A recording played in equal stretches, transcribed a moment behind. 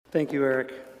Thank you,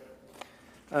 Eric.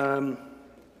 A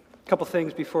couple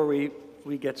things before we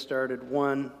get started.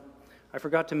 One, I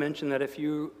forgot to mention that if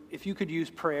you could use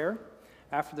prayer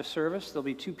after the service, there'll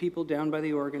be two people down by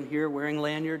the organ here wearing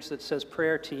lanyards that says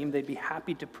prayer team. They'd be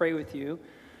happy to pray with you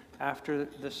after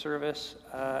the service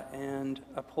and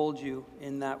uphold you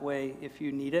in that way if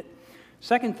you need it.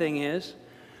 Second thing is,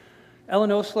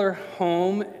 Ellen Osler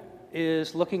Home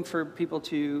is looking for people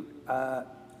to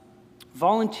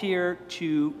volunteer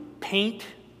to paint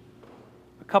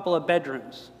a couple of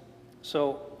bedrooms.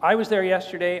 So I was there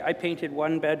yesterday. I painted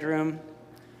one bedroom.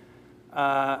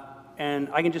 And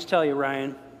I can just tell you,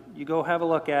 Ryan, you go have a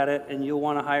look at it and you'll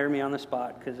want to hire me on the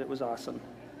spot because it was awesome.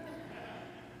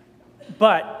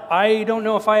 But I don't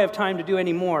know if I have time to do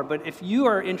any more. But if you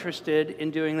are interested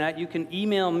in doing that, you can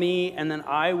email me and then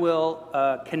I will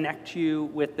connect you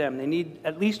with them. They need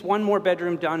at least one more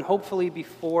bedroom done, hopefully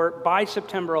by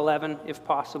September 11, if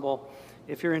possible.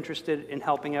 If you're interested in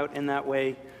helping out in that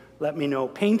way, let me know.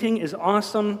 Painting is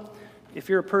awesome. If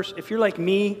you're like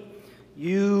me,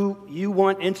 you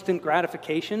want instant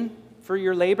gratification for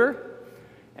your labor.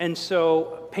 And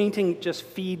so painting just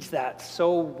feeds that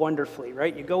so wonderfully,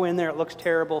 right? You go in there, it looks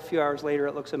terrible. A few hours later,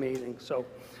 it looks amazing. So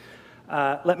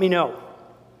let me know.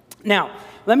 Now,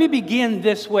 let me begin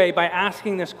this way by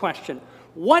asking this question.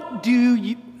 Why do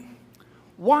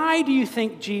you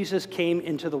think Jesus came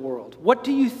into the world? What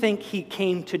do you think he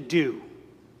came to do?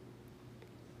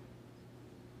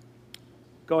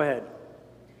 Go ahead.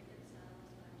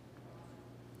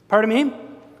 Pardon me?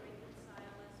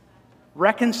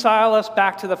 Reconcile us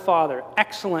back to the Father.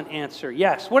 Excellent answer.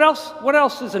 Yes. What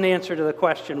else is an answer to the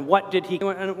question? What did he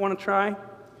want to try?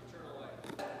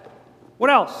 What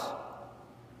else?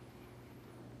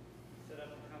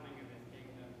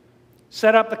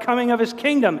 Set up the coming of his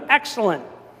kingdom. Excellent.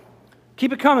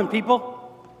 Keep it coming, people.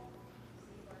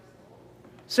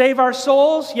 Save our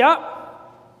souls. Yep.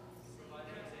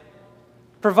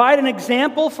 Provide an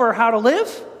example for how to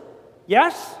live.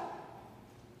 Yes.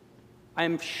 I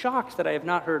am shocked that I have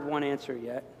not heard one answer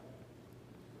yet.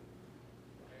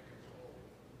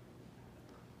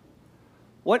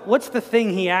 What's the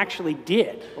thing he actually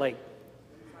did? Like,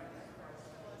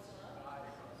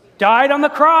 died on the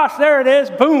cross. There it is.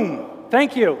 Boom.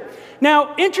 Thank you.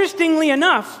 Now, interestingly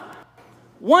enough,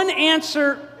 one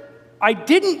answer I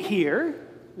didn't hear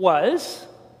was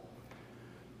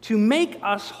to make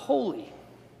us holy.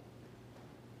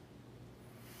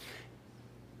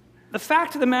 The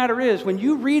fact of the matter is, when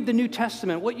you read the New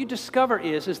Testament, what you discover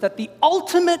is that the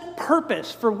ultimate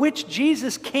purpose for which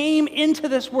Jesus came into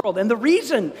this world, and the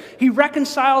reason he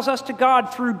reconciles us to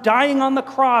God through dying on the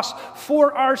cross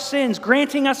for our sins,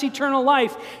 granting us eternal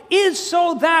life, is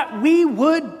so that we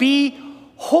would be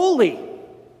holy.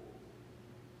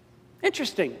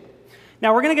 Interesting.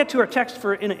 Now, we're going to get to our text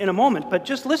in a moment, but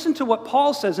just listen to what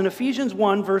Paul says in Ephesians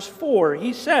 1, verse 4.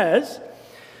 He says,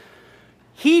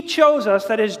 he chose us,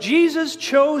 that is, Jesus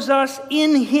chose us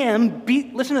in him,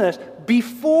 listen to this,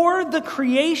 before the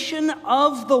creation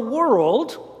of the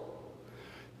world,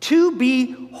 to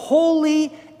be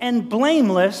holy and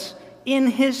blameless in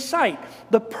his sight.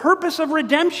 The purpose of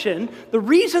redemption, the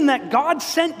reason that God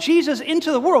sent Jesus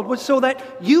into the world was so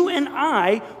that you and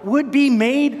I would be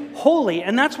made holy.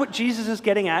 And that's what Jesus is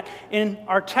getting at in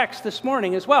our text this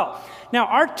morning as well. Now,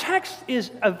 our text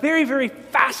is a very, very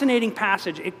fascinating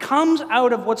passage. It comes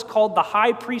out of what's called the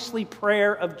high priestly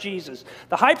prayer of Jesus.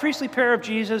 The high priestly prayer of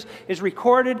Jesus is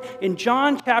recorded in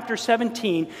John chapter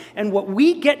 17. And what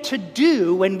we get to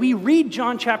do when we read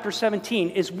John chapter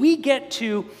 17 is we get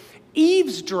to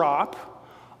eavesdrop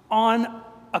on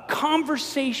a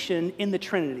conversation in the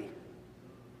Trinity.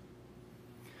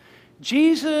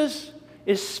 Jesus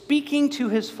is speaking to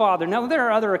his Father. Now, there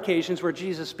are other occasions where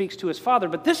Jesus speaks to his Father,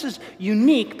 but this is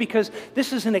unique because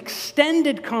this is an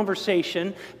extended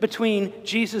conversation between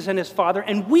Jesus and his Father,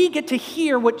 and we get to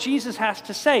hear what Jesus has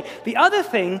to say. The other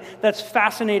thing that's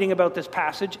fascinating about this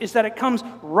passage is that it comes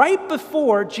right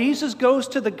before Jesus goes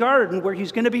to the garden where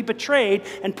he's going to be betrayed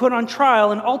and put on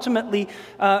trial and ultimately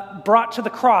brought to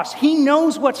the cross. He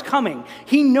knows what's coming.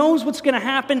 He knows what's going to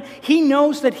happen. He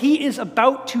knows that he is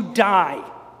about to die.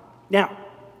 Now,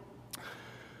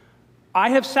 I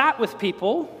have sat with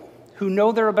people who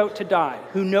know they're about to die,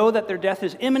 who know that their death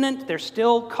is imminent, they're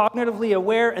still cognitively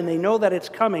aware, and they know that it's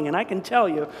coming. And I can tell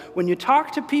you, when you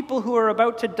talk to people who are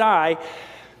about to die,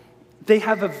 they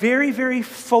have a very, very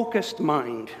focused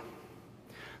mind.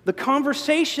 The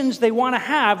conversations they want to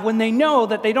have when they know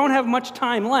that they don't have much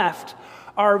time left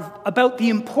are about the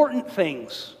important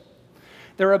things.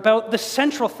 They're about the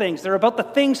central things. They're about the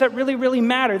things that really, really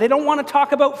matter. They don't want to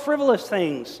talk about frivolous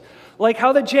things, like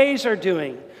how the Jays are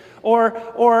doing,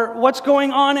 or what's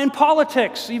going on in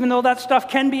politics, even though that stuff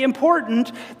can be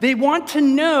important. They want to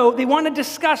know, they want to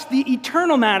discuss the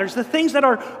eternal matters, the things that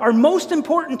are most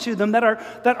important to them, that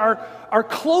are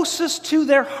closest to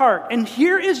their heart. And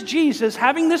here is Jesus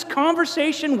having this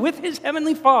conversation with his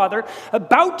heavenly Father,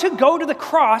 about to go to the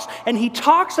cross, and he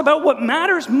talks about what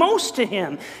matters most to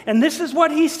him. And this is what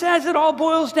he says it all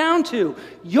boils down to: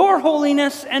 your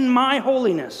holiness and my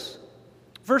holiness.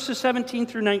 Verses 17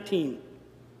 through 19.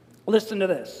 Listen to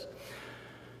this.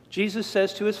 Jesus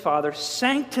says to his Father,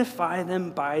 sanctify them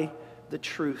by the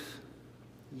truth.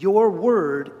 Your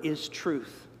word is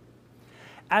truth.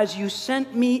 As you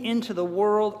sent me into the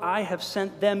world, I have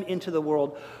sent them into the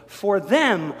world. For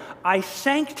them I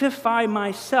sanctify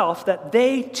myself, that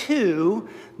they too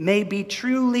may be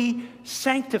truly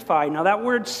sanctified. Now that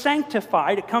word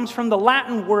sanctified, it comes from the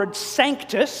Latin word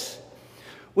sanctus,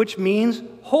 which means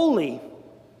holy.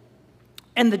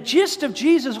 And the gist of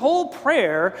Jesus' whole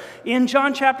prayer in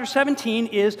John chapter 17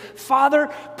 is, Father,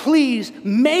 please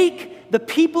make the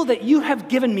people that you have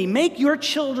given me, make your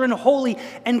children holy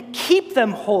and keep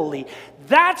them holy.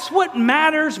 That's what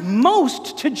matters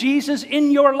most to Jesus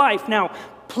in your life. Now,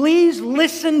 please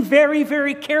listen very,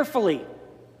 very carefully.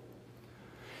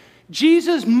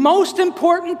 Jesus' most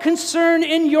important concern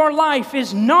in your life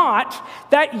is not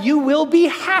that you will be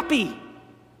happy.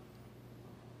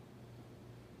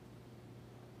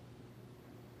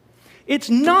 It's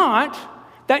not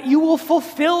that you will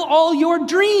fulfill all your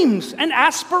dreams and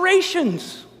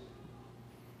aspirations.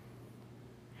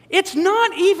 It's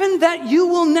not even that you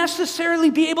will necessarily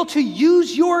be able to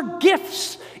use your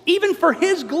gifts, even for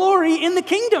his glory in the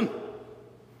kingdom.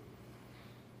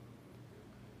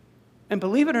 And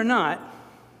believe it or not,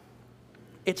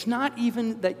 it's not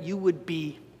even that you would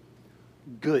be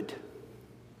good,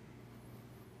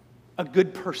 a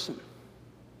good person.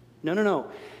 No.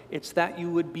 It's that you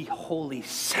would be holy.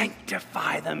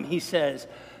 Sanctify them, he says,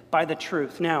 by the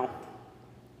truth. Now,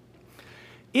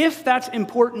 if that's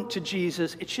important to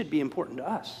Jesus, it should be important to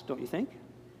us, don't you think?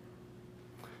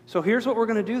 So here's what we're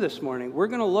going to do this morning. We're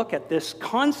going to look at this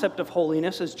concept of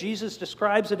holiness as Jesus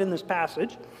describes it in this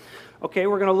passage. Okay,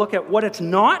 we're going to look at what it's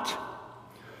not.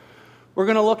 We're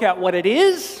going to look at what it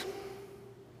is,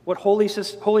 what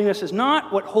holiness is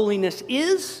not, what holiness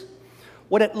is,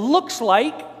 what it looks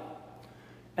like,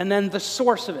 and then the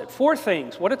source of it. 4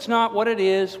 things: what it's not, what it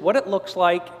is, what it looks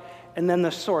like, and then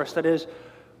the source. That is,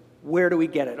 where do we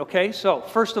get it? Okay, so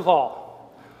first of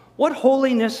all, what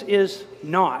holiness is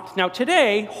not. Now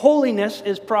today, holiness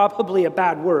is probably a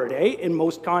bad word, in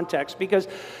most contexts, because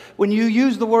when you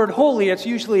use the word holy, it's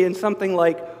usually in something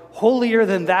like holier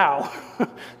than thou.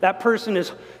 That person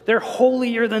they're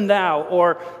holier than thou.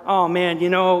 Or, oh man,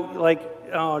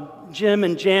 Jim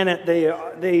and Janet,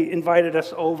 they invited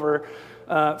us over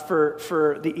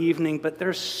for the evening, but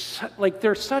they're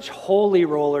such holy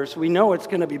rollers. We know it's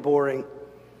going to be boring.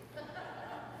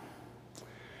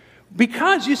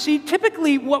 Because, you see,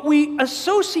 typically what we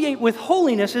associate with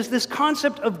holiness is this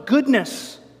concept of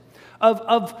goodness,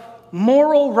 of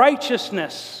moral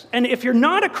righteousness. And if you're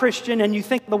not a Christian and you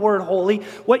think of the word holy,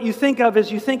 what you think of is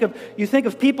you think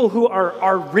of people who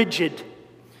are rigid,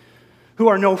 who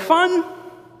are no fun,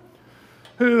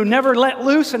 who never let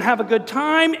loose and have a good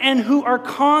time, and who are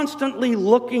constantly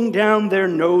looking down their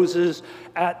noses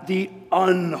at the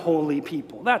unholy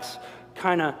people. That's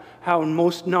kind of how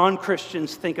most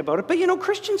non-Christians think about it. But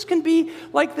Christians can be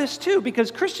like this too,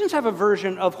 because Christians have a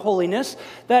version of holiness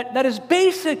that is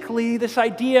basically this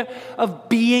idea of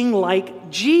being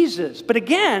like Jesus. But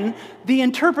again, the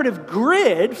interpretive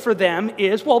grid for them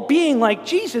is, well, being like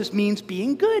Jesus means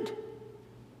being good.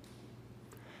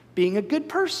 Being a good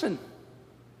person.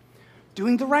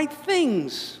 Doing the right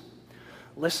things,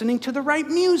 listening to the right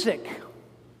music,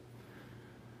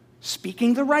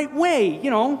 speaking the right way,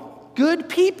 good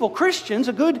people, Christians.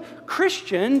 A good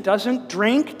Christian doesn't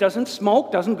drink, doesn't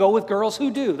smoke, doesn't go with girls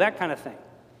who do, that kind of thing.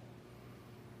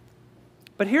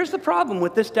 But here's the problem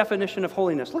with this definition of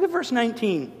holiness. Look at verse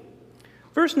 19.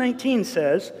 Verse 19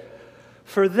 says,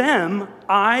 for them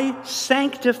I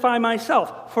sanctify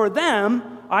myself. For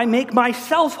them I make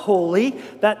myself holy,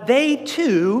 that they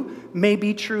too may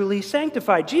be truly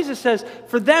sanctified. Jesus says,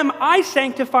 for them I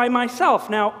sanctify myself.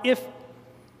 Now, if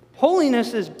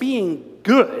holiness is being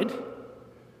good,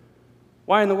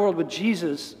 why in the world would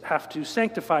Jesus have to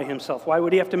sanctify himself? Why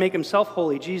would he have to make himself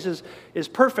holy? Jesus is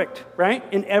perfect, right?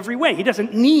 In every way. He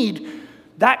doesn't need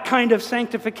that kind of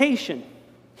sanctification.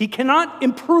 He cannot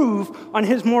improve on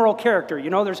his moral character.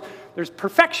 There's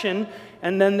perfection,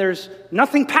 and then there's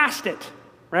nothing past it,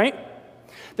 right?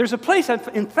 There's a place,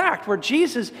 in fact, where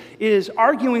Jesus is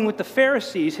arguing with the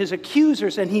Pharisees, his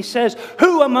accusers, and he says,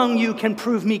 "Who among you can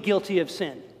prove me guilty of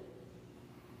sin?"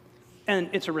 And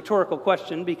it's a rhetorical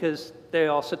question because they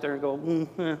all sit there and go,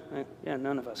 yeah,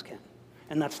 none of us can.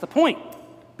 And that's the point,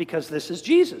 because this is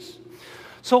Jesus.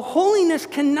 So holiness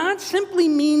cannot simply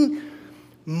mean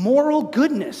moral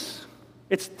goodness.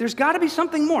 There's got to be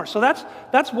something more. So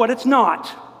that's what it's not,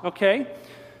 okay?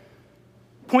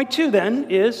 Point 2 then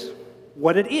is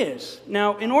what it is.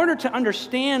 Now, in order to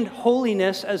understand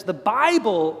holiness as the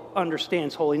Bible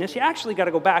understands holiness, you actually got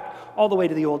to go back all the way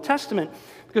to the Old Testament,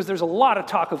 because there's a lot of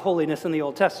talk of holiness in the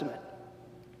Old Testament.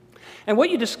 And what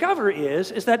you discover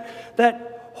is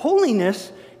that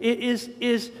holiness is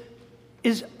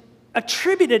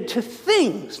attributed to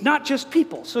things, not just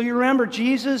people. So you remember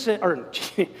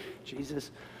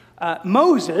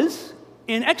Moses,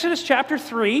 in Exodus chapter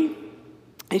 3,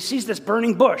 he sees this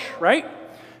burning bush, right?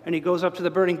 And he goes up to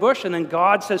the burning bush, and then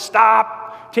God says,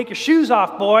 "Stop, take your shoes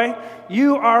off, boy.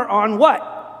 You are on what?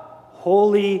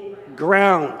 Holy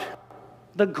ground."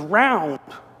 The ground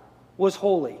was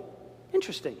holy.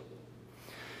 Interesting.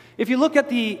 If you look at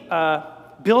the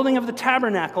building of the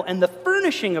tabernacle and the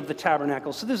furnishing of the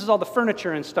tabernacle, so this is all the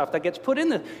furniture and stuff that gets put in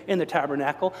the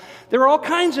tabernacle, there were all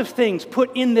kinds of things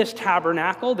put in this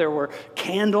tabernacle. There were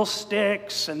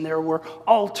candlesticks, and there were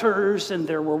altars, and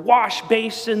there were wash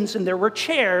basins, and there were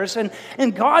chairs,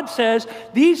 and God says,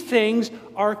 these things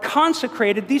are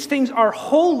consecrated, these things are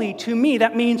holy to me.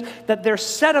 That means that they're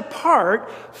set apart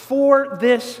for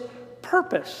this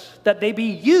purpose, that they be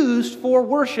used for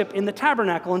worship in the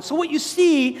tabernacle. And so what you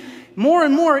see more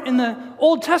and more in the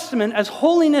Old Testament as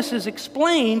holiness is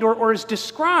explained or is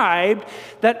described,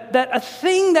 that a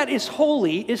thing that is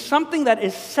holy is something that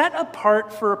is set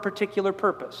apart for a particular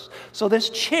purpose. So this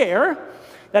chair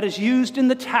that is used in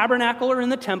the tabernacle or in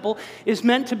the temple is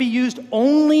meant to be used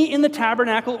only in the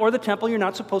tabernacle or the temple. You're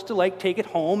not supposed to take it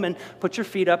home and put your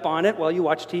feet up on it while you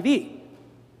watch TV.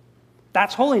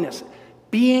 That's holiness,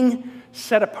 being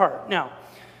set apart. Now,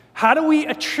 how do we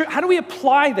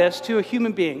apply this to a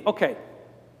human being? Okay.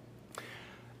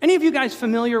 Any of you guys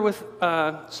familiar with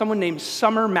someone named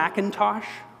Summer McIntosh?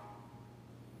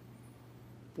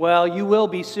 Well, you will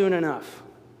be soon enough.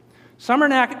 Summer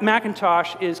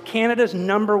McIntosh is Canada's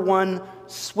 #1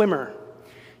 swimmer.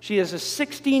 She is a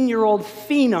 16-year-old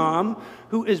phenom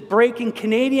who is breaking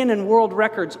Canadian and world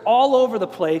records all over the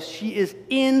place. She is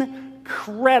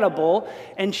incredible,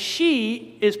 and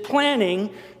she is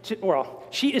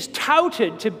she is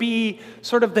touted to be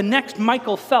sort of the next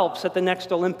Michael Phelps at the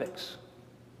next Olympics.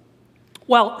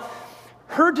 Well,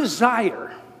 her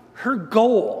desire, her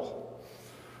goal,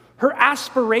 her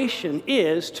aspiration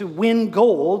is to win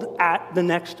gold at the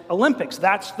next Olympics.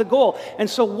 That's the goal. And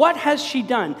so what has she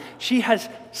done? She has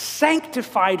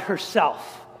sanctified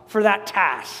herself for that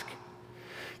task.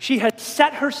 She has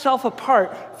set herself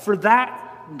apart for that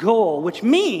goal, which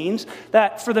means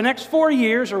that for the next 4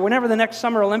 years or whenever the next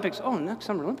Summer Olympics, next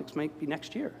Summer Olympics might be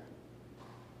next year.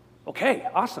 Okay,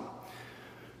 awesome.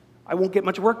 I won't get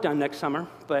much work done next summer,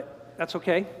 but that's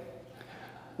okay.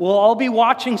 We'll all be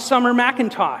watching Summer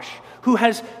McIntosh, who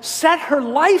has set her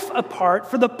life apart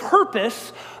for the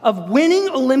purpose of winning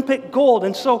Olympic gold.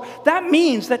 And so that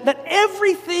means that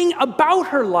everything about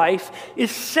her life is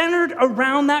centered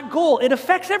around that goal. It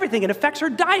affects everything. It affects her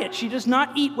diet. She does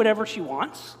not eat whatever she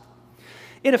wants.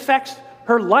 It affects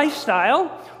her lifestyle,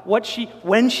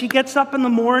 when she gets up in the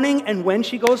morning and when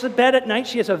she goes to bed at night.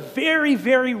 She has a very,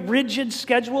 very rigid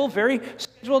schedule, very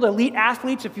scheduled. Elite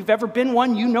athletes, if you've ever been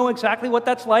one, you know exactly what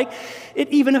that's like. It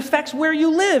even affects where you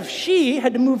live. She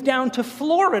had to move down to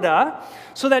Florida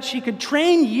so that she could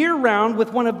train year-round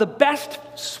with one of the best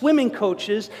swimming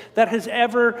coaches that has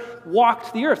ever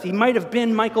walked the earth. He might have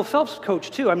been Michael Phelps'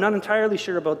 coach too. I'm not entirely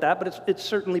sure about that, but it's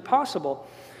certainly possible.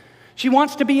 She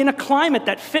wants to be in a climate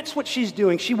that fits what she's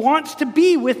doing. She wants to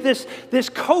be with this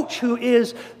coach who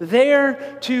is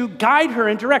there to guide her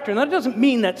and direct her. And that doesn't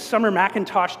mean that Summer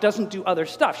McIntosh doesn't do other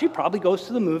stuff. She probably goes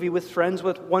to the movie with friends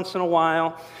once in a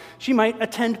while. She might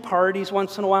attend parties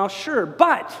once in a while, sure.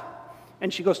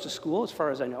 And she goes to school, as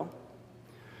far as I know.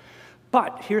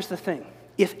 But here's the thing.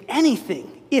 If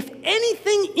anything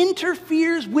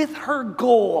interferes with her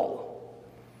goal,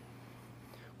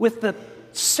 with the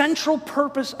central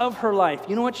purpose of her life,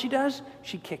 you know what she does?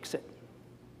 She kicks it.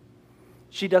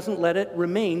 She doesn't let it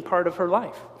remain part of her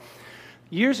life.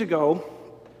 Years ago,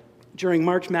 during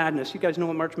March Madness, you guys know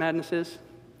what March Madness is?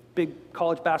 Big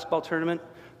college basketball tournament.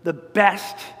 The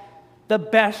best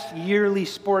yearly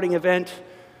sporting event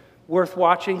worth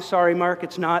watching. Sorry, Mark,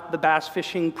 it's not the bass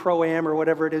fishing pro-am or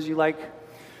whatever it is you like.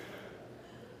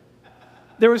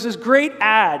 There was this great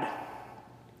ad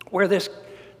where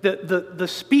the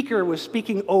speaker was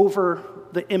speaking over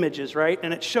the images, right?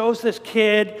 And it shows this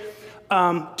kid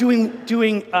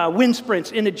doing wind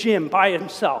sprints in a gym by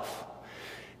himself.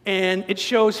 And it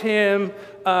shows him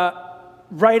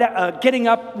getting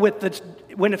up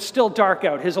when it's still dark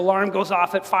out. His alarm goes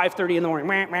off at 5:30 in the morning,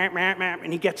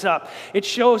 and he gets up. It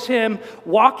shows him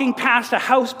walking past a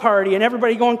house party and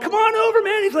everybody going, "Come on over,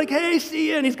 man." He's like, "Hey,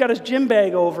 see ya." And he's got his gym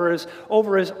bag over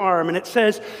his arm. And it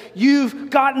says, "You've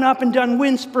gotten up and done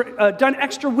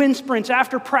extra wind sprints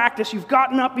after practice. You've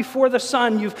gotten up before the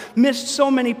sun. You've missed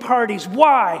so many parties.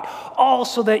 Why? All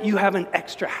so that you have an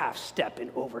extra half step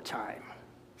in overtime."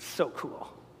 So cool.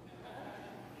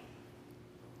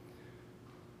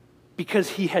 Because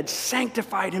he had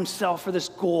sanctified himself for this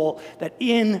goal that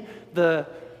in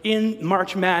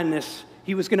March Madness,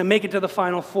 he was going to make it to the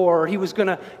Final Four, or he was going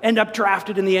to end up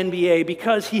drafted in the NBA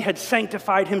because he had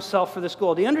sanctified himself for this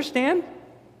goal. Do you understand?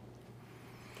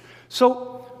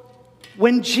 So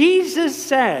when Jesus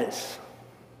says,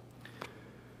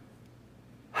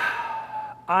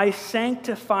 "I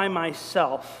sanctify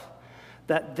myself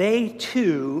that they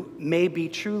too may be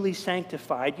truly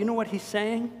sanctified," you know what he's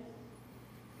saying?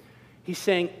 He's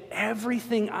saying,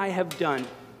 everything I have done,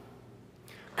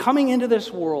 coming into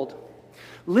this world,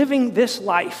 living this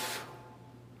life,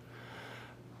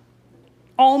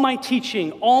 all my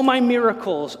teaching, all my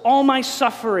miracles, all my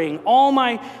suffering, all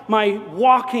my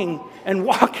walking and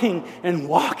walking and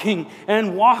walking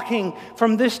and walking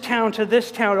from this town to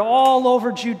this town, all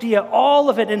over Judea, all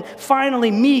of it, and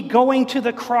finally me going to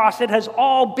the cross, it has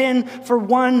all been for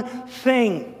one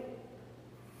thing: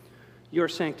 your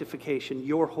sanctification,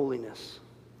 your holiness.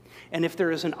 And if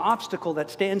there is an obstacle that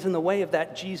stands in the way of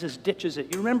that, Jesus ditches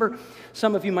it. You remember,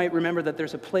 some of you might remember that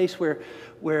there's a place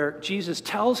where Jesus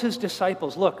tells his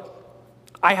disciples, "Look,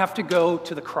 I have to go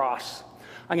to the cross.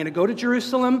 I'm going to go to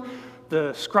Jerusalem.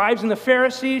 The scribes and the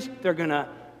Pharisees, they're going to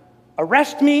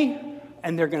arrest me,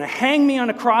 and they're going to hang me on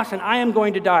a cross, and I am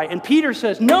going to die." And Peter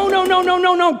says, "No,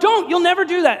 don't. You'll never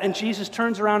do that." And Jesus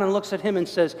turns around and looks at him and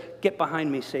says, "Get behind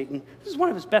me, Satan." This is one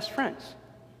of his best friends.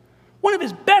 One of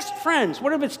his best friends,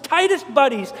 one of his tightest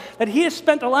buddies that he has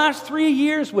spent the last 3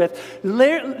 years with,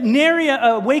 nary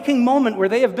a waking moment where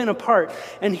they have been apart.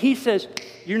 And he says,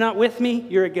 "You're not with me,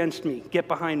 you're against me. Get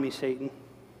behind me, Satan."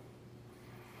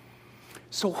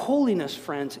 So holiness,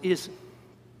 friends, is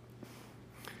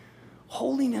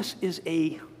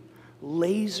a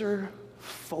laser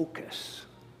focus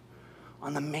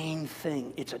on the main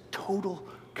thing. It's a total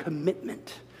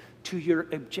commitment to your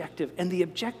objective. And the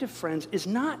objective, friends, is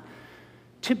not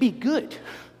to be good.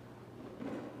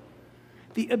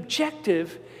 The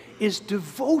objective is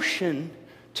devotion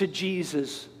to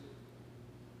Jesus.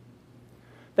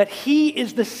 That he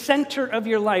is the center of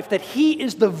your life, that he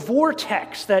is the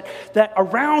vortex that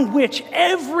around which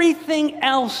everything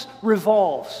else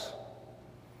revolves.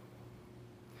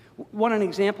 Want an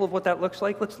example of what that looks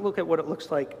like? Let's look at what it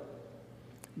looks like.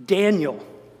 Daniel,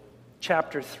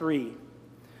 chapter 3,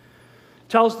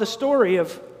 tells the story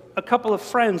of a couple of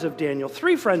friends of Daniel,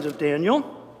 3 friends of Daniel.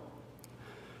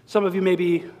 Some of you may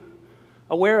be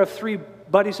aware of 3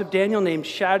 buddies of Daniel named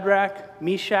Shadrach,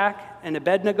 Meshach, and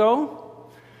Abednego.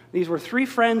 These were 3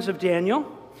 friends of Daniel,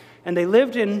 and they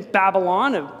lived in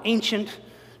Babylon, an ancient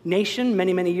nation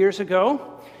many, many years ago.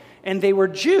 And they were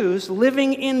Jews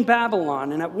living in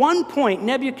Babylon. And at one point,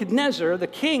 Nebuchadnezzar, the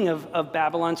king of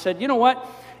Babylon, said, "You know what?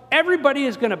 Everybody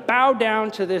is going to bow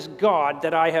down to this God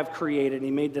that I have created." And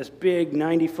he made this big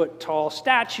 90-foot tall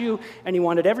statue, and he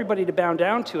wanted everybody to bow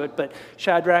down to it. But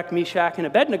Shadrach, Meshach, and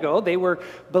Abednego, they were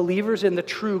believers in the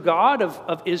true God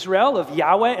of Israel, of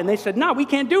Yahweh, and they said, "No, we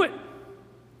can't do it."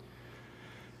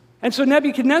 And so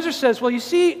Nebuchadnezzar says, "Well, you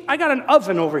see, I got an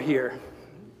oven over here.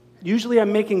 Usually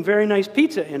I'm making very nice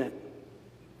pizza in it.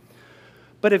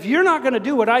 But if you're not going to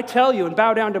do what I tell you and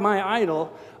bow down to my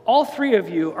idol, all 3 of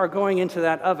you are going into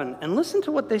that oven." And listen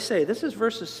to what they say. This is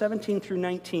verses 17 through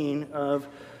 19 of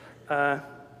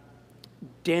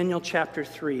Daniel chapter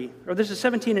 3. Or this is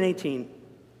 17 and 18.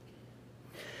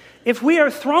 "If we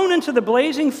are thrown into the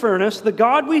blazing furnace, the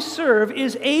God we serve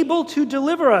is able to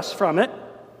deliver us from it,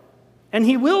 and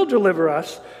he will deliver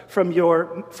us from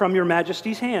your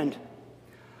majesty's hand.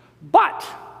 But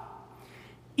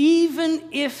even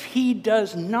if he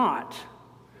does not,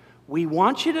 we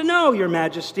want you to know, your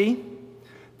majesty,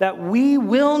 that we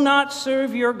will not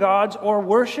serve your gods or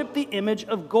worship the image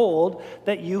of gold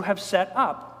that you have set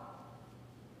up."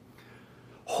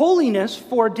 Holiness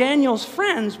for Daniel's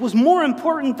friends was more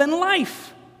important than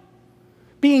life.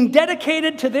 being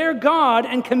dedicated to their God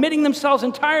and committing themselves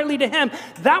entirely to Him,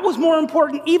 that was more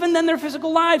important even than their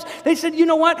physical lives. They said, you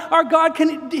know what? Our God,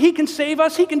 He can save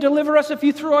us. He can deliver us if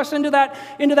you throw us into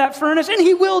that furnace. And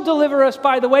He will deliver us,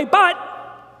 by the way. But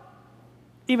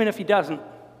even if He doesn't,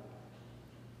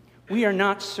 we are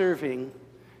not serving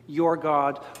your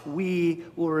God. We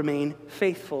will remain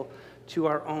faithful to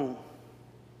our own.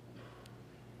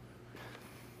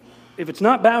 If it's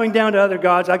not bowing down to other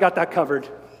gods, I got that covered.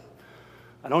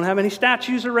 I don't have any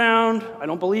statues around. I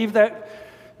don't believe that,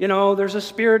 there's a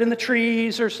spirit in the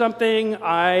trees or something.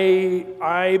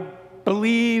 I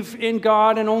believe in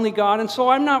God and only God, and so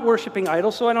I'm not worshiping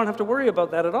idols, so I don't have to worry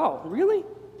about that at all. Really?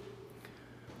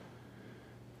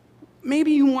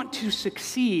 Maybe you want to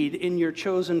succeed in your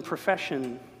chosen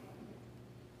profession,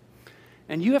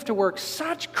 and you have to work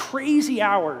such crazy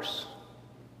hours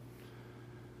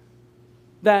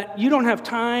that you don't have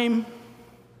time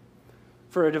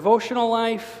for a devotional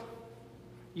life.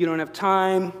 You don't have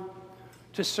time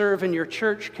to serve in your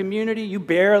church community. You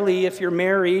barely, if you're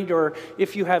married or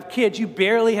if you have kids, you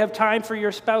barely have time for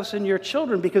your spouse and your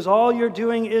children because all you're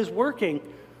doing is working.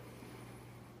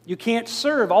 You can't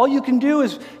serve. All you can do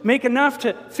is make enough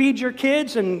to feed your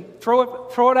kids and throw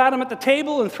it at them at the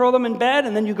table and throw them in bed,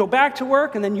 and then you go back to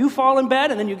work, and then you fall in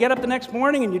bed, and then you get up the next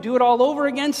morning and you do it all over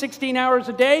again, 16 hours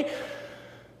a day.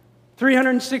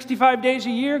 365 days a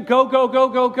year, go, go, go,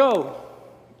 go, go.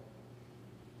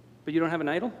 But you don't have an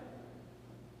idol?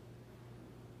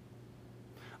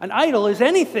 An idol is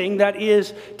anything that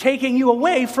is taking you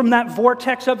away from that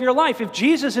vortex of your life. If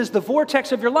Jesus is the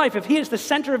vortex of your life, if He is the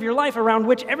center of your life around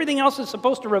which everything else is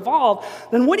supposed to revolve,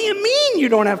 then what do you mean you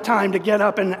don't have time to get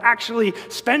up and actually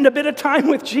spend a bit of time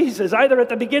with Jesus, either at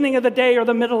the beginning of the day or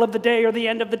the middle of the day or the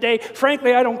end of the day?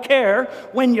 Frankly, I don't care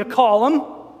when you call Him.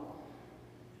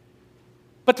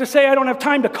 But to say I don't have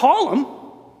time to call Him,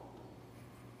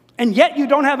 and yet you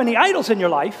don't have any idols in your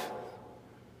life,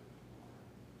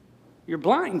 you're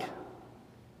blind.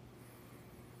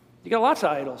 You got lots of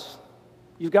idols.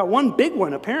 You've got one big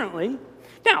one, apparently.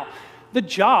 Now, the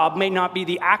job may not be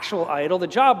the actual idol. The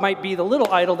job might be the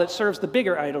little idol that serves the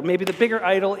bigger idol. Maybe the bigger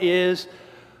idol is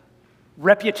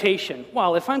reputation.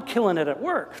 Well, if I'm killing it at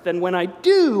work, then when I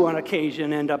do on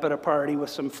occasion end up at a party with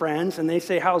some friends and they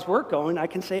say, how's work going? I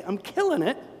can say, I'm killing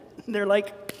it. And they're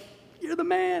like, you're the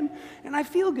man. And I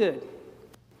feel good.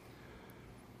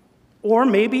 Or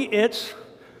maybe it's,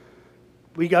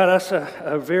 we got us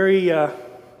a very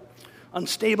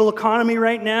unstable economy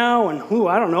right now, and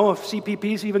I don't know if CPP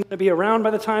is even going to be around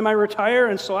by the time I retire,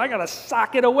 and so I got to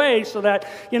sock it away so that,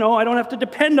 I don't have to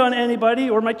depend on anybody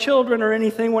or my children or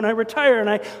anything when I retire, and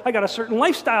I got a certain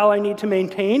lifestyle I need to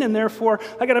maintain, and therefore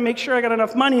I got to make sure I got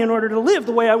enough money in order to live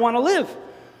the way I want to live.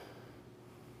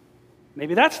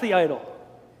 Maybe that's the idol.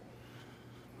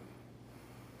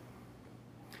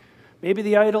 Maybe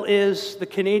the idol is the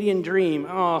Canadian dream.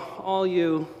 Oh, all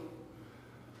you...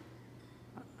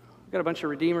 We've got a bunch of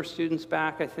Redeemer students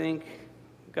back, I think.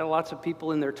 We've got lots of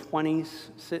people in their 20s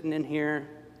sitting in here.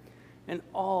 And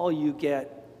all you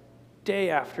get day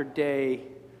after day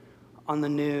on the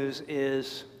news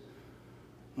is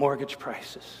mortgage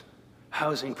prices,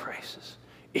 housing prices,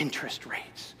 interest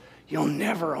rates. You'll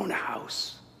never own a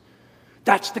house.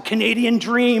 That's the Canadian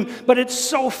dream, but it's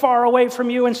so far away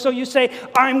from you. And so you say,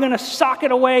 I'm going to sock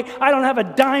it away. I don't have a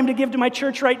dime to give to my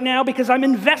church right now because I'm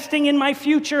investing in my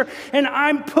future, and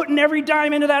I'm putting every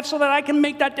dime into that so that I can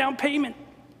make that down payment.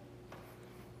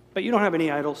 But you don't have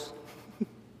any idols.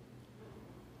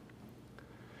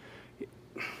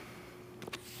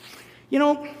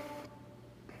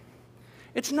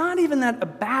 It's not even that a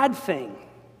bad thing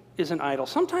is an idol.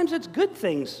 Sometimes it's good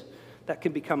things that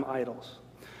can become idols.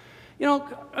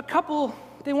 A couple,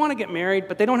 they want to get married,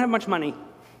 but they don't have much money.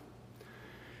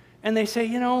 And they say,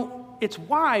 it's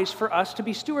wise for us to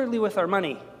be stewardly with our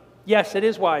money. Yes, it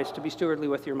is wise to be stewardly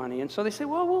with your money. And so they say,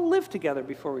 well, we'll live together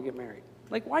before we get married.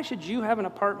 Like, why should you have an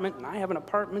apartment and I have an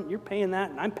apartment, you're paying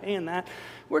that and I'm paying that?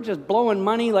 We're just blowing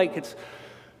money like it's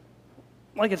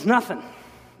nothing.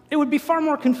 It would be far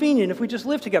more convenient if we just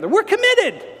lived together. We're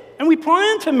committed, and we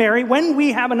plan to marry when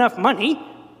we have enough money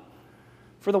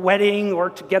for the wedding or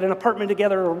to get an apartment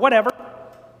together or whatever.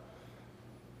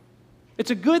 It's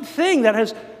a good thing that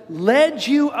has led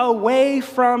you away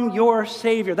from your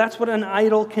Savior. That's what an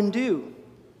idol can do.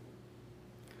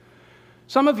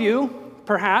 Some of you,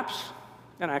 perhaps,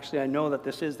 and actually I know that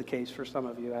this is the case for some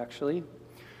of you actually,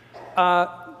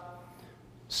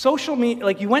 social media,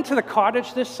 like you went to the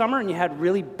cottage this summer and you had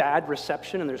really bad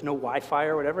reception and there's no Wi-Fi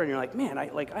or whatever, and you're like, man,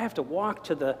 I have to walk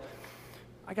to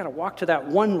I got to walk to that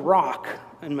one rock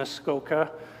in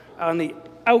Muskoka on the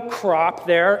outcrop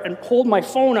there and hold my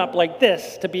phone up like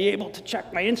this to be able to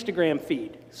check my Instagram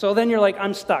feed. So then you're like,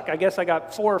 I'm stuck. I guess I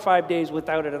got 4 or 5 days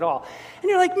without it at all. And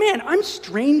you're like, man, I'm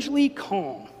strangely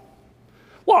calm.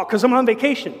 Well, because I'm on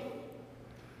vacation.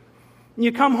 And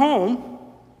you come home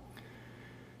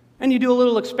and you do a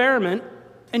little experiment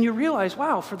and you realize,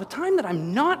 wow, for the time that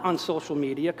I'm not on social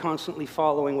media, constantly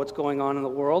following what's going on in the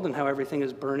world and how everything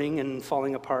is burning and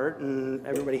falling apart and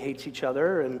everybody hates each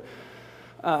other, and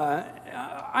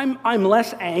I'm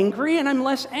less angry and I'm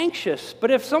less anxious.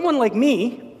 But if someone like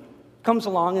me comes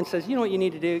along and says, you know what you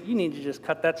need to do? You need to just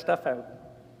cut that stuff out.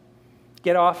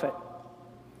 Get off it.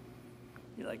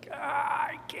 You're like,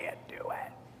 I can't do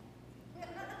it.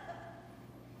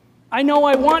 I know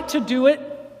I want to do it.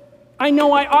 I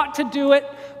know I ought to do it,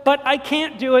 but I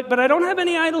can't do it, but I don't have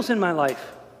any idols in my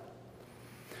life.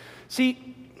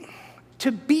 See,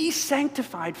 to be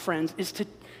sanctified, friends, is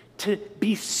to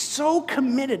be so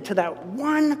committed to that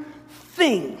one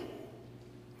thing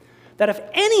that if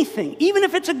anything, even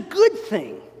if it's a good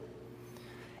thing,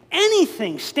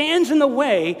 anything stands in the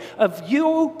way of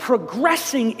you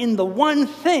progressing in the one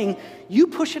thing, you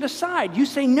push it aside. You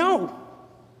say no.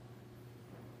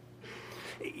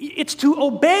 It's to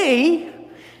obey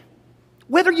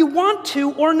whether you want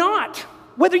to or not,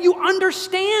 whether you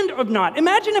understand or not.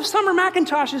 Imagine if Summer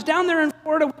McIntosh is down there in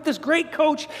Florida with this great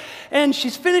coach, and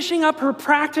she's finishing up her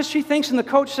practice, she thinks, and the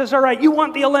coach says, all right, you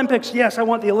want the Olympics? Yes, I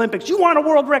want the Olympics. You want a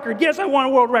world record? Yes, I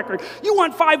want a world record. You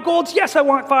want 5 golds? Yes, I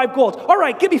want 5 golds. All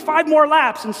right, give me 5 more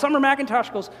laps. And Summer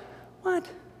McIntosh goes, what?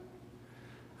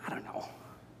 I don't know.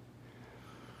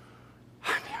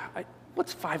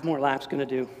 What's 5 more laps going to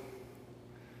do?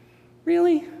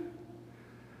 Really?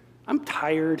 I'm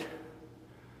tired.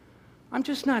 I'm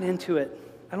just not into it.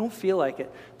 I don't feel like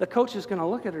it. The coach is going to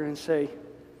look at her and say,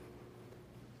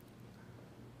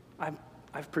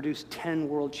 I've produced 10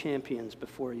 world champions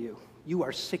before you. You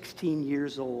are 16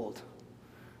 years old.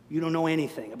 You don't know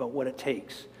anything about what it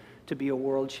takes to be a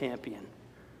world champion.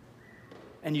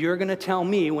 And you're going to tell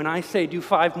me when I say do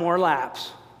 5 more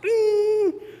laps,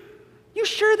 you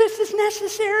sure this is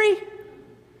necessary?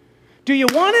 Do you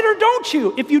want it or don't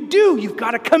you? If you do, you've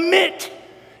got to commit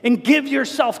and give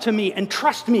yourself to me and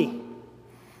trust me.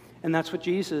 And that's what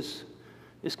Jesus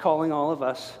is calling all of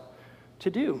us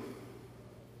to do,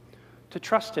 to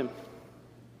trust him.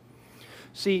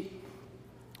 See,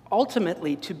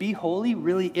 ultimately, to be holy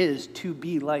really is to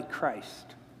be like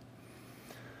Christ.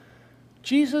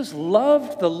 Jesus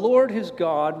loved the Lord his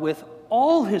God with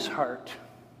all his heart,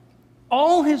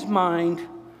 all his mind,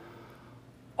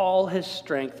 all his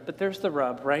strength. But there's the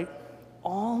rub, right?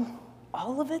 All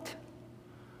of it?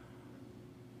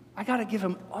 I got to give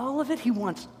him all of it? He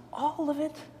wants all of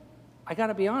it? I got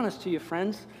to be honest to you,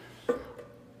 friends.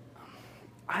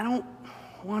 I don't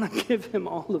want to give him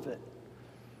all of it.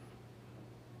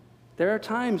 There are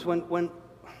times when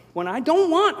I don't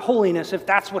want holiness, if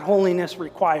that's what holiness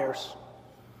requires.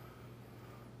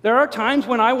 There are times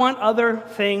when I want other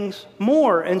things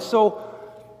more, and so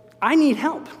I need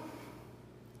help.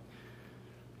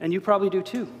 And you probably do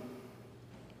too.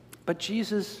 But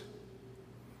Jesus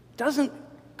doesn't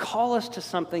call us to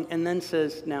something and then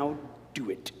says, now do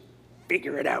it.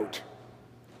 Figure it out.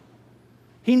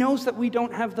 He knows that we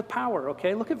don't have the power,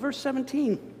 okay? Look at verse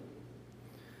 17.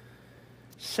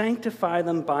 Sanctify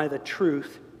them by the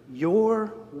truth.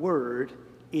 Your word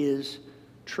is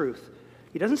truth.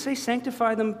 He doesn't say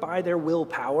sanctify them by their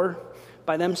willpower,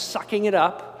 by them sucking it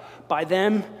up, by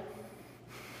them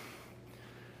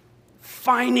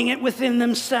finding it within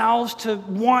themselves to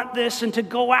want this and to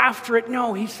go after it.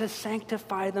 No, he says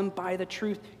sanctify them by the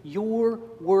truth. Your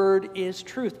word is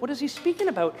truth. What is he speaking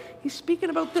about? He's speaking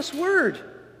about this word.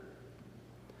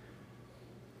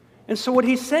 And so what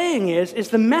he's saying is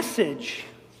the message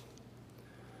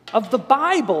of the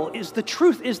Bible is the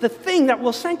truth, is the thing that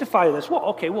will sanctify this. Well,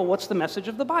 okay, what's the message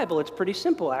of the Bible? It's pretty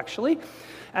simple, actually.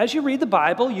 As you read the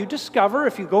Bible, you discover,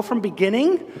 if you go from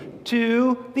beginning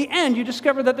to the end, you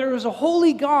discover that there is a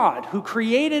holy God who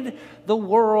created the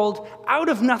world out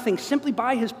of nothing, simply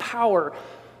by his power,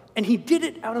 and he did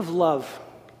it out of love.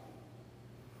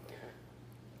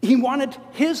 He wanted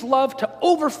his love to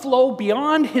overflow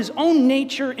beyond his own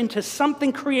nature into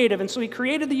something creative. And so he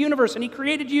created the universe, and he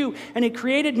created you, and he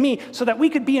created me so that we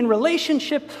could be in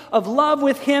relationship of love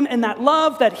with him, and that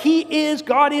love that he is,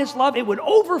 God is love, it would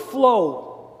overflow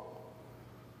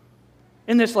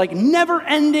in this like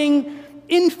never-ending,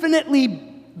 infinitely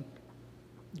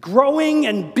growing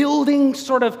and building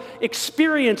sort of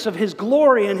experience of his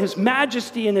glory and his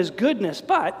majesty and his goodness.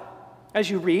 But As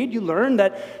you read, you learn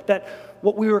that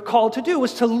what we were called to do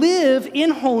was to live in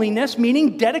holiness,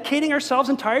 meaning dedicating ourselves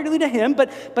entirely to Him.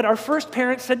 But our first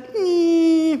parents said,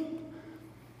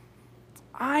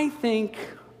 I think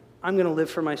I'm going to live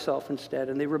for myself instead.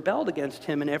 And they rebelled against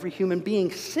Him, and every human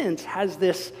being since has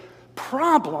this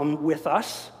problem with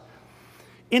us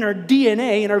in our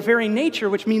DNA, in our very nature,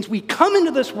 which means we come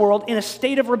into this world in a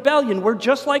state of rebellion. We're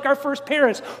just like our first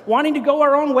parents, wanting to go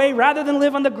our own way rather than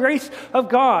live on the grace of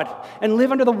God and live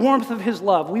under the warmth of His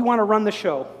love. We want to run the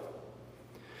show.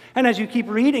 And as you keep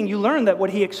reading, you learn that what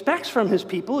He expects from His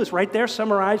people is right there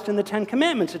summarized in the Ten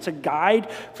Commandments. It's a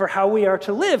guide for how we are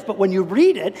to live. But when you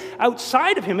read it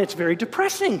outside of Him, it's very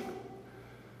depressing.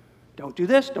 Don't do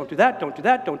this, don't do that, don't do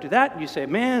that, don't do that. And you say,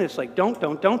 man, it's like don't.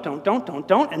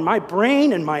 And my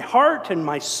brain and my heart and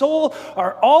my soul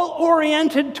are all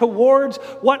oriented towards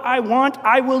what I want,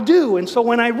 I will do. And so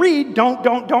when I read don't,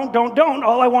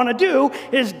 all I want to do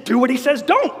is do what He says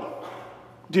don't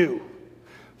do.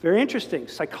 Very interesting.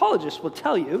 Psychologists will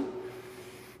tell you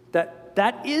that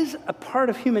that is a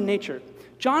part of human nature.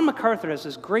 John MacArthur has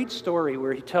this great story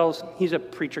where he tells, he's a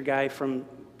preacher guy from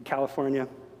California.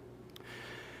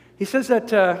 He says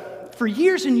that for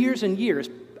years and years and years,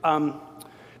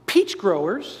 peach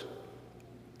growers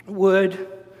would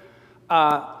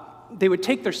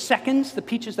take their seconds, the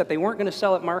peaches that they weren't going to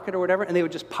sell at market or whatever, and they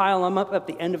would just pile them up at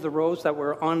the end of the rows that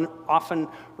were often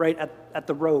right at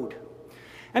the road.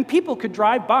 And people could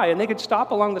drive by, and they could stop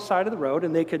along the side of the road,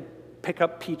 and they could pick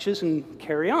up peaches and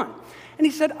carry on. And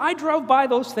he said, I drove by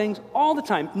those things all the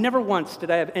time. Never once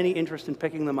did I have any interest in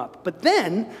picking them up. But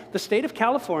then the state of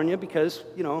California, because,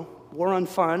 war on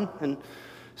fun and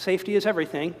safety is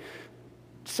everything,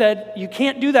 said, you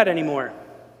can't do that anymore.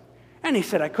 And he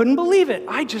said, I couldn't believe it.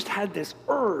 I just had this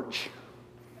urge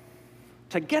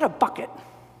to get a bucket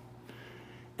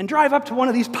and drive up to one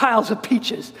of these piles of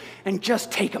peaches and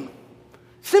just take them,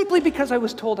 simply because I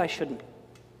was told I shouldn't.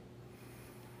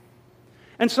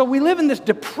 And so we live in this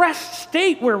depressed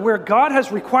state where God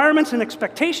has requirements and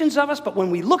expectations of us, but when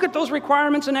we look at those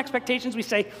requirements and expectations, we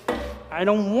say, I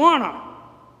don't want to.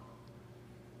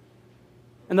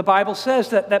 And the Bible says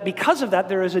that because of that,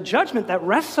 there is a judgment that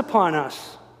rests upon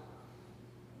us.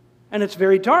 And it's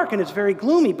very dark and it's very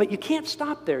gloomy, but you can't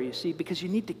stop there, you see, because you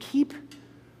need to keep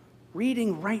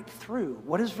reading right through.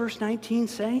 What does verse 19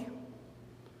 say?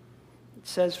 It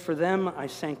says, for them I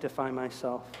sanctify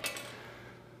myself.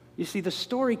 You see, the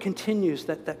story continues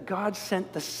that God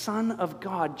sent the Son of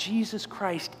God, Jesus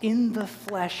Christ, in the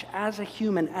flesh as a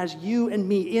human, as you and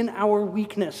me, in our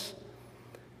weakness.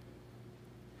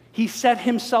 He set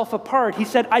Himself apart. He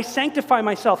said, I sanctify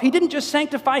myself. He didn't just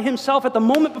sanctify Himself at the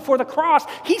moment before the cross.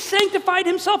 He sanctified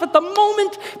Himself at the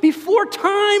moment before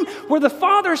time where the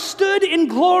Father stood in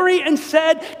glory and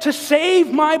said, to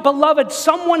save my beloved,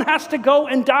 someone has to go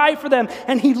and die for them.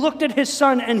 And He looked at His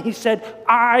Son and He said,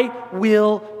 I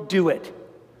will do it.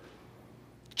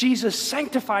 Jesus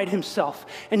sanctified Himself,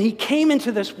 and He came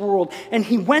into this world, and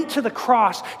He went to the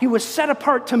cross. He was set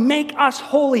apart to make us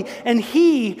holy, and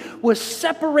He was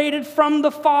separated from the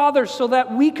Father so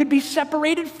that we could be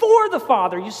separated for the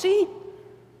Father, you see?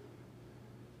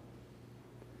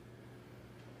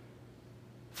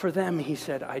 For them, He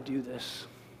said, I do this.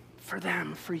 For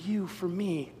them, for you, for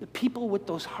me. The people with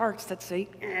those hearts that say,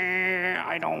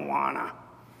 I don't wanna.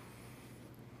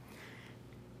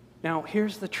 Now,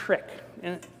 here's the trick.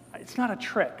 And it's not a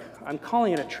trick. I'm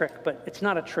calling it a trick, but it's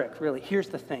not a trick, really. Here's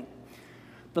the thing.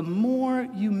 The more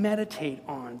you meditate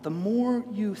on, the more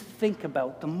you think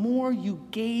about, the more you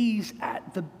gaze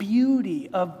at the beauty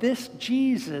of this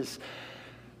Jesus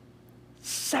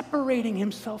separating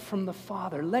Himself from the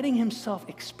Father, letting Himself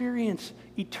experience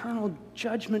eternal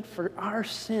judgment for our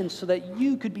sins so that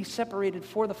you could be separated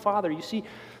for the Father. You see,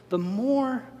 the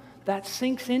more that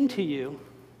sinks into you,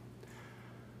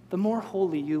 the more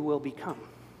holy you will become.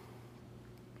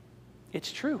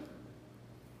 It's true.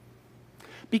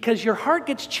 Because your heart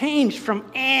gets changed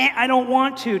from, I don't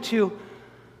want to,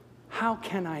 how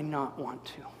can I not want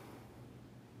to?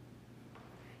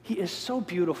 He is so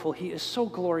beautiful, He is so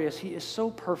glorious, He is so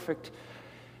perfect,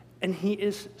 and He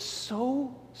is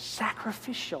so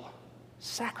sacrificial,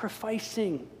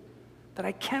 sacrificing, that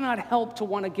I cannot help to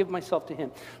want to give myself to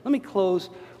Him. Let me close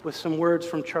with some words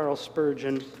from Charles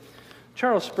Spurgeon.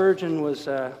 Charles Spurgeon was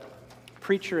a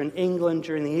preacher in England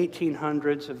during the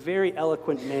 1800s, a very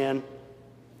eloquent man.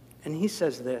 And he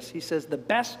says this, he says, the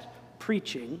best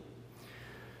preaching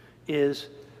is,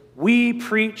 we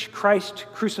preach Christ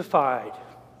crucified.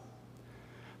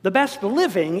 The best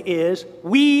living is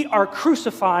we are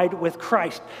crucified with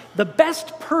Christ. The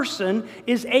best person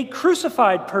is a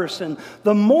crucified person.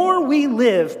 The more we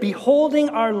live beholding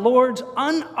our Lord's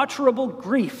unutterable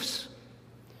griefs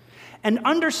and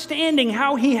understanding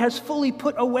how he has fully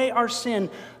put away our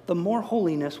sin, the more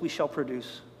holiness we shall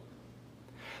produce.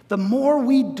 The more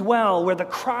we dwell where the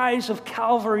cries of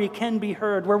Calvary can be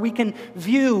heard, where we can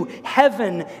view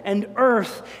heaven and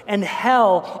earth and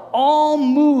hell, all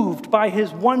moved by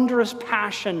his wondrous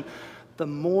passion, the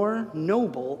more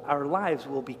noble our lives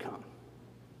will become.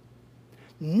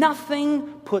 Nothing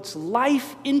puts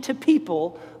life into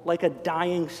people like a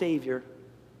dying Savior.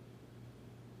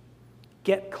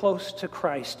 Get close to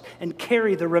Christ and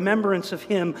carry the remembrance of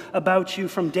him about you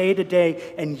from day to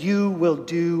day, and you will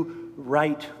do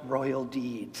right royal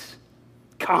deeds.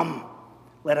 Come,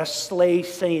 let us slay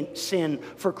sin,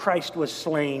 for Christ was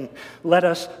slain. Let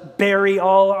us bury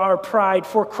all our pride,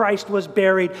 for Christ was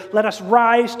buried. Let us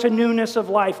rise to newness of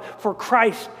life, for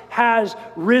Christ has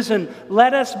risen.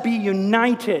 Let us be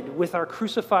united with our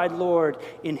crucified Lord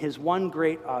in his one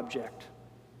great object.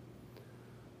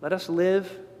 Let us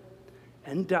live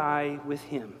and die with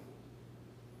him.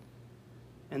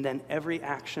 And then every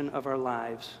action of our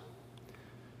lives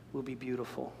will be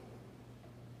beautiful.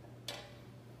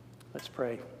 Let's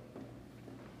pray.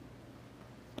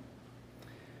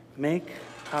 Make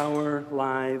our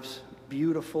lives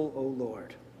beautiful, O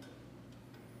Lord.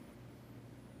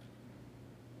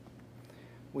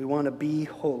 We want to be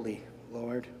holy,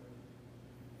 Lord.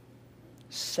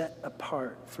 Set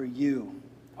apart for you,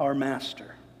 our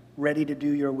Master, ready to do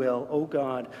your will. O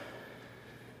God,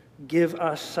 give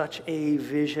us such a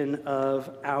vision of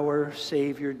our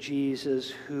Savior Jesus,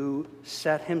 who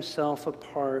set himself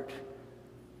apart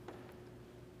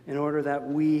in order that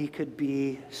we could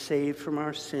be saved from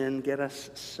our sin. Get us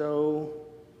so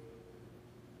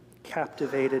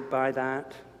captivated by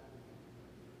that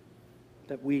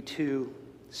we too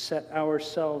set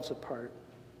ourselves apart.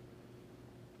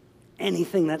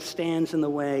 Anything that stands in the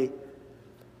way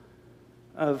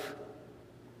of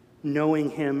knowing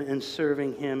him and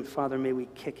serving him, Father, may we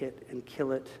kick it and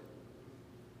kill it.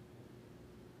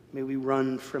 May we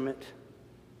run from it,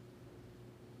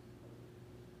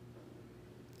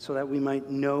 so that we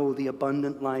might know the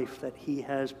abundant life that he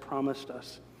has promised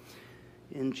us.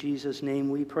 In Jesus' name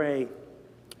we pray.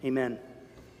 Amen.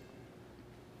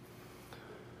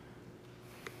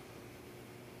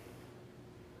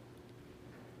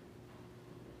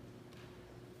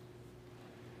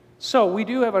 So we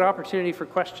do have an opportunity for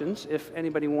questions. If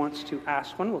anybody wants to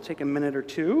ask one, we'll take a minute or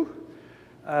two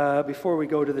before we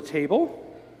go to the table.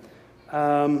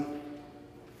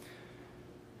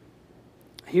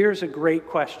 Here's a great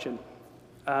question.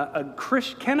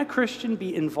 Can a Christian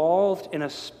be involved in a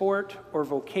sport or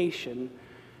vocation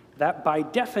that by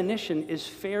definition is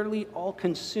fairly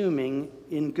all-consuming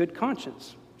in good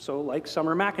conscience? So like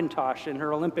Summer McIntosh in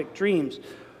her Olympic dreams.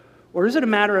 Or is it a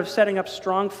matter of setting up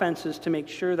strong fences to make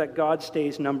sure that God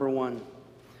stays number one?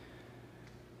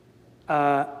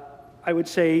 I would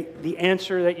say the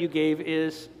answer that you gave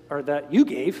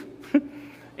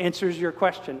answers your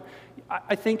question.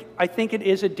 I think it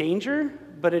is a danger,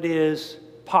 but it is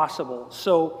possible.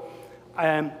 So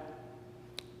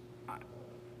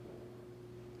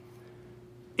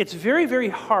it's very, very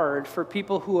hard for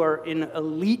people who are in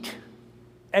elite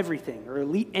everything or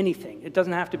elite anything. It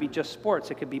doesn't have to be just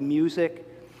sports. It could be music.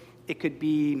 It could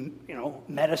be,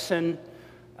 medicine.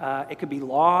 It could be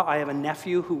law. I have a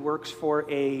nephew who works for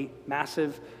a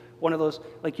massive, one of those,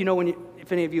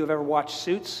 if any of you have ever watched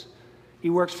Suits, he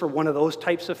works for one of those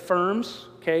types of firms,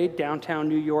 okay, downtown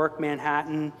New York,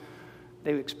 Manhattan.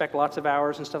 They expect lots of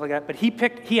hours and stuff like that. But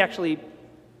he actually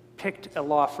picked a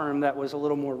law firm that was a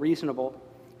little more reasonable.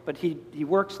 But he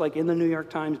works like in the New York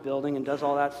Times building and does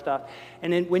all that stuff.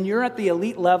 And then when you're at the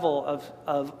elite level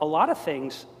of a lot of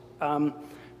things,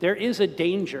 there is a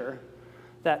danger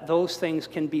that those things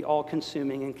can be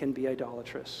all-consuming and can be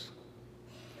idolatrous.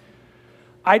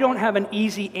 I don't have an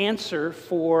easy answer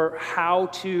for how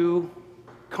to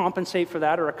compensate for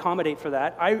that or accommodate for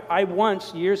that. I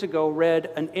once, years ago,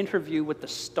 read an interview with the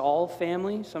Stahl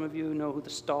family. Some of you know who the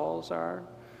Stahls are.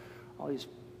 All these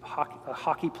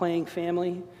hockey-playing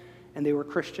family, and they were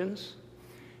Christians.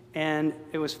 And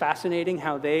it was fascinating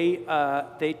how they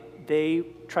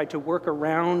tried to work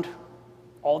around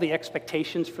all the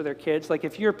expectations for their kids. Like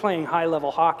if you're playing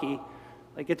high-level hockey,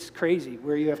 like it's crazy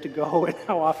where you have to go and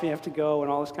how often you have to go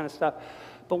and all this kind of stuff.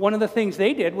 But one of the things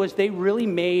they did was they really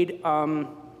made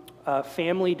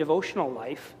family devotional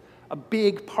life a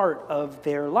big part of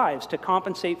their lives to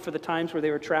compensate for the times where they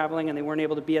were traveling and they weren't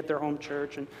able to be at their home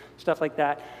church and stuff like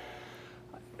that.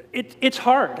 It's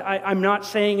hard. I'm not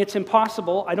saying it's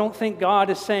impossible. I don't think God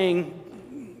is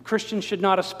saying Christians should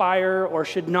not aspire or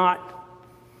should not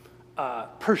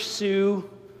pursue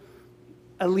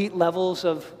elite levels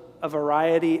of a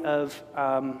variety of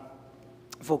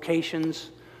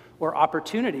vocations or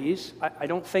opportunities. I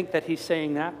don't think that he's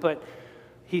saying that, but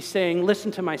he's saying,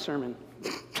 listen to my sermon.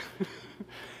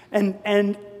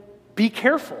 and be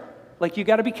careful. Like, you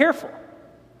got to be careful.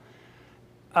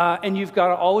 And you've got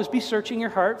to always be searching your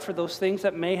heart for those things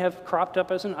that may have cropped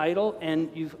up as an idol, and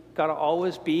you've got to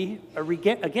always be,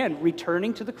 again,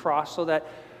 returning to the cross so that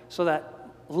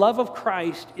love of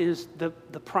Christ is the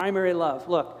primary love.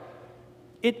 Look,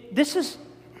 my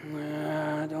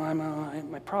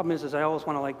problem is I always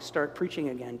want to start preaching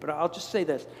again, but I'll just say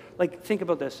this. Think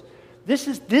about this. This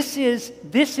is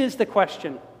the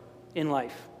question in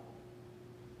life.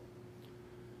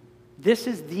 This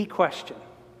is the question.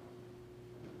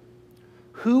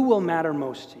 Who will matter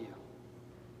most to you?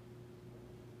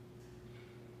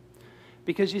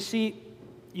 Because you see,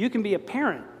 you can be a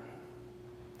parent,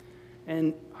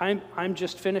 and I'm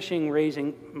just finishing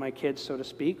raising my kids, so to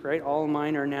speak, right? All of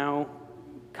mine are now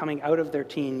coming out of their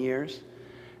teen years.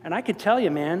 And I could tell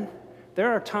you, man,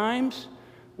 there are times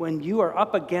when you are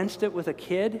up against it with a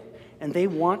kid and they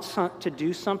want to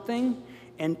do something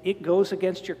and it goes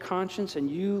against your conscience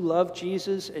and you love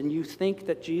Jesus and you think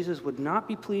that Jesus would not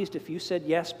be pleased if you said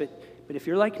yes, but if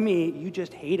you're like me, you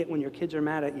just hate it when your kids are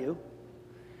mad at you.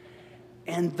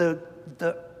 And the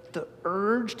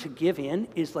urge to give in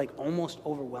is almost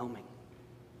overwhelming.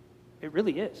 It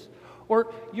really is.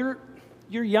 Or you're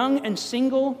young and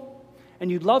single and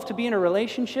you'd love to be in a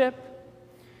relationship,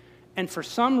 and for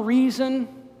some reason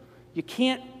you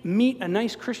can't meet a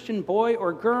nice Christian boy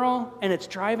or girl and it's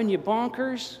driving you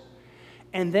bonkers,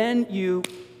 and then you,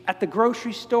 at the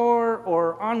grocery store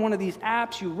or on one of these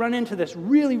apps, you run into this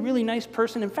really, really nice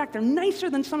person. In fact, they're nicer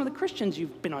than some of the Christians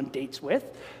you've been on dates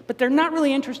with, but they're not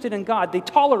really interested in God. They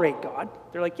tolerate God.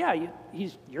 They're like, yeah,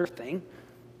 he's your thing.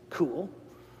 Cool.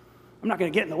 I'm not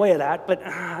going to get in the way of that, but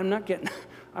I'm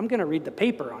going to read the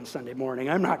paper on Sunday morning.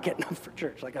 I'm not getting up for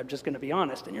church. I'm just going to be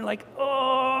honest. And you're like,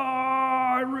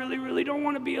 I really, really don't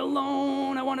want to be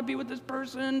alone. I want to be with this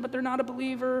person, but they're not a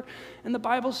believer. And the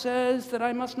Bible says that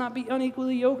I must not be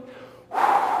unequally yoked.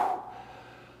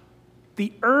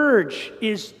 The urge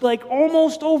is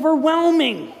almost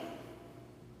overwhelming.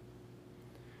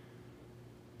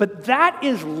 But that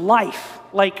is life.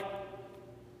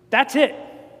 That's it.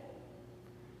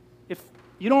 If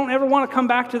you don't ever want to come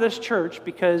back to this church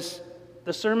because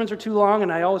the sermons are too long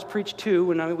and I always preach 2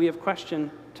 when we have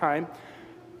question time,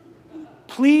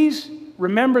 please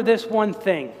remember this one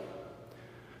thing.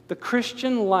 The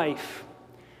Christian life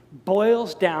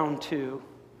boils down to,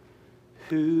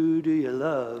 who do you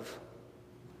love?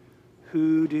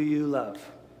 Who do you love?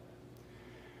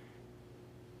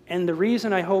 And the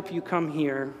reason I hope you come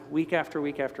here week after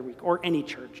week after week, or any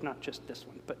church, not just this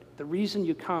one, but the reason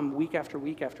you come week after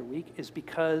week after week is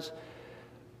because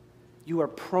you are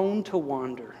prone to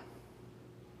wander.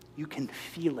 You can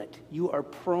feel it. You are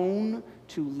prone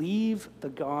to leave the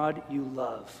God you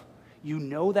love. You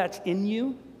know that's in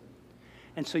you.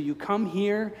 And so you come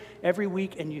here every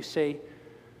week and you say,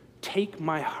 take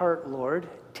my heart, Lord.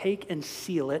 Take and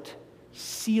seal it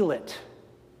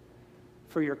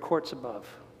for your courts above.